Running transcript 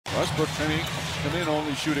Westbrook come in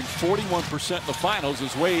only shooting 41% in the finals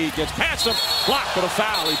as Wade gets past him. Blocked, but a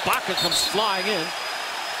foul. Ibaka comes flying in.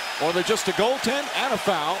 Or they're just a goaltend and a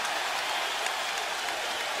foul.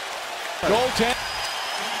 Goaltend.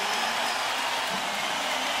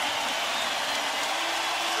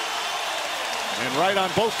 And right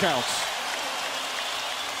on both counts.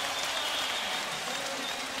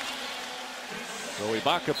 So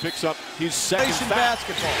Ibaka picks up his second foul.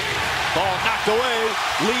 Basketball. Ball knocked away.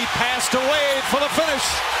 Lead pass to Wade for the finish.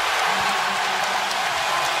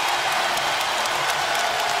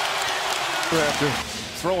 After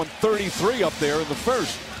throwing 33 up there in the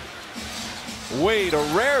first. Wade, a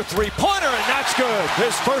rare three-pointer, and that's good.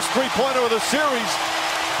 His first three-pointer of the series.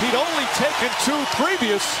 He'd only taken 2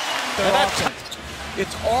 previous. And that's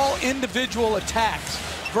it's all individual attacks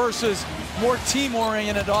versus more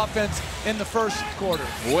team-oriented offense in the first quarter.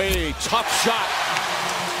 Wade, tough shot.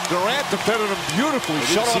 Durant defended him beautifully.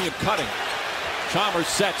 Shut off him cutting. Chalmers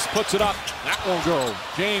sets, puts it up. That won't go.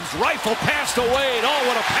 James rifle pass to Wade. Oh,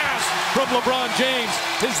 what a pass from LeBron James.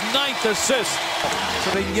 His 9th assist.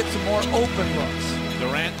 So they can get some more open looks.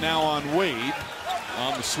 Durant now on Wade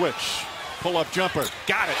on the switch. Pull-up jumper.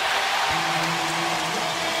 Got it.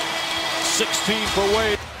 16 for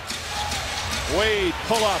Wade. Wade,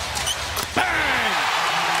 pull up. Bang!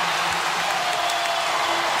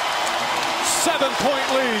 7-point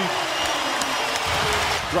lead.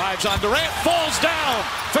 Drives on Durant, falls down.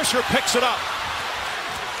 Fisher picks it up.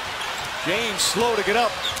 James slow to get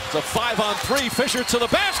up. It's a 5-on-3. Fisher to the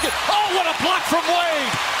basket. Oh, what a block from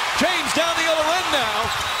Wade. James down the other end now.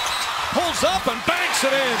 Pulls up and banks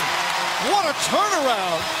it in. What a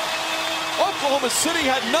turnaround. Oklahoma City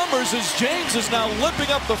had numbers as James is now limping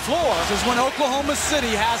up the floor. This is when Oklahoma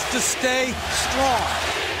City has to stay strong.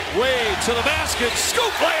 Wade to the basket.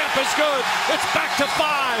 Scoop layup is good. It's back to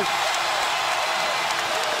 5.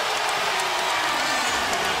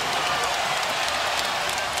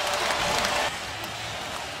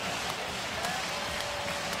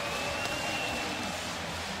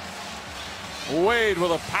 Wade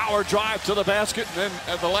with a power drive to the basket, and then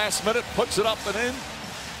at the last minute puts it up and in.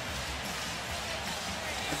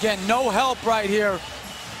 Again, no help right here.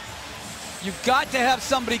 You've got to have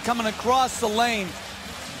somebody coming across the lane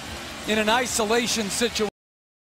in an isolation situation.